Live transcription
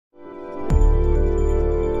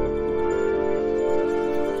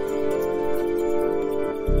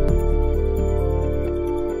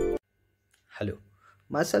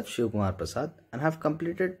Myself Shiv Kumar Prasad and have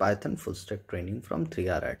completed Python full stack training from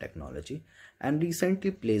 3RI Technology and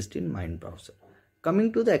recently placed in Mind Browser.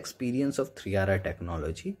 Coming to the experience of 3RI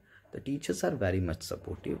Technology, the teachers are very much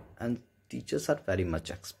supportive and teachers are very much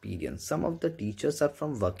experienced. Some of the teachers are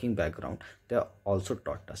from working background. They also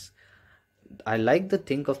taught us. I like the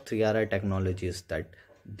thing of 3RI Technology is that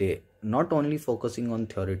they not only focusing on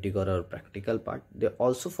theoretical or practical part, they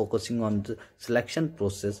also focusing on the selection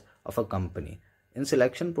process of a company. In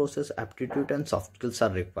selection process, aptitude and soft skills are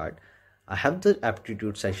required. I have the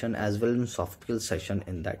aptitude session as well as soft skills session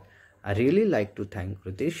in that. I really like to thank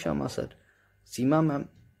Ritesh Sharma sir, Seema ma'am,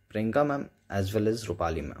 Priyanka ma'am as well as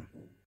Rupali ma'am.